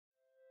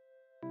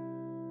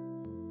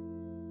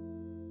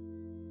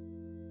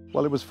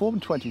Well, it was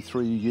formed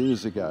 23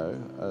 years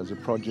ago as a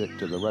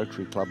project of the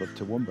Rotary Club of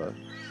Toowoomba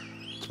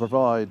to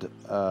provide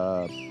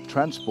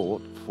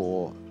transport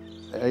for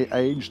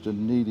aged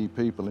and needy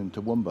people in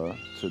Toowoomba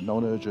to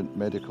non-urgent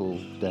medical,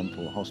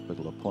 dental,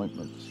 hospital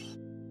appointments.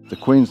 The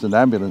Queensland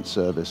Ambulance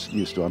Service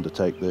used to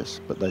undertake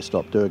this, but they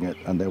stopped doing it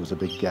and there was a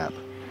big gap.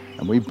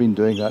 And we've been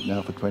doing that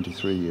now for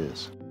 23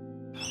 years.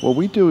 Well,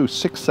 we do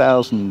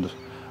 6,000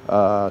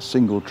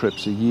 single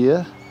trips a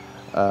year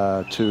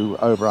to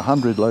over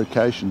 100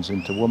 locations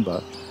in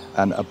Toowoomba,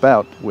 and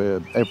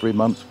every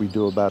month we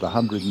do about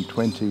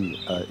 120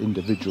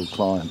 individual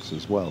clients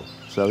as well.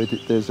 So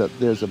there's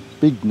a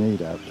big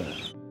need out there.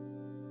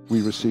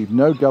 We receive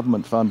no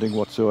government funding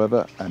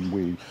whatsoever, and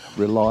we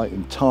rely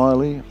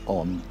entirely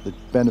on the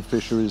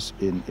beneficiaries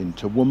in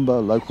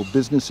Toowoomba, local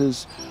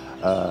businesses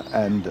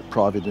and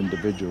private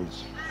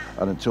individuals.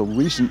 And until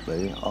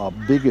recently, our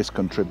biggest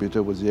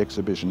contributor was the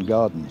exhibition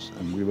gardens,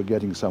 and we were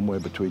getting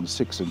somewhere between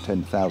 $6,000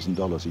 and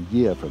 $10,000 a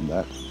year from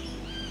that.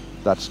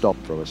 That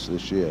stopped for us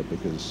this year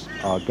because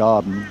our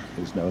garden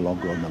is no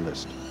longer on the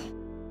list.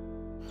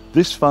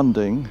 This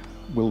funding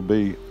will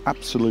be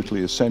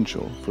absolutely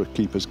essential to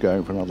keep us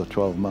going for another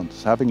 12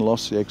 months. Having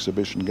lost the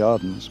exhibition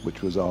gardens,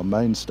 which was our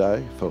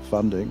mainstay for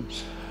funding,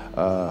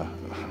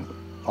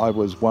 I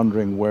was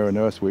wondering where on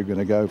earth we were going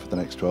to go for the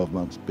next 12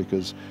 months,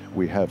 because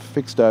we have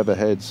fixed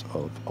overheads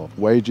of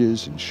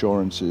wages,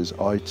 insurances,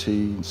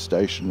 IT,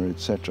 stationery,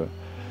 etc.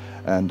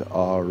 And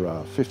our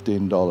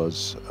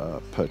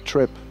 $15 per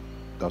trip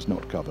does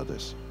not cover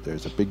this.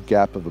 There's a big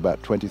gap of about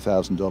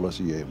 $20,000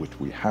 a year, which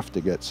we have to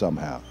get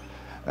somehow.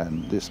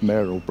 And this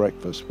Mayoral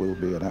Breakfast will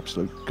be an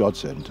absolute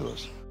godsend to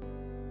us.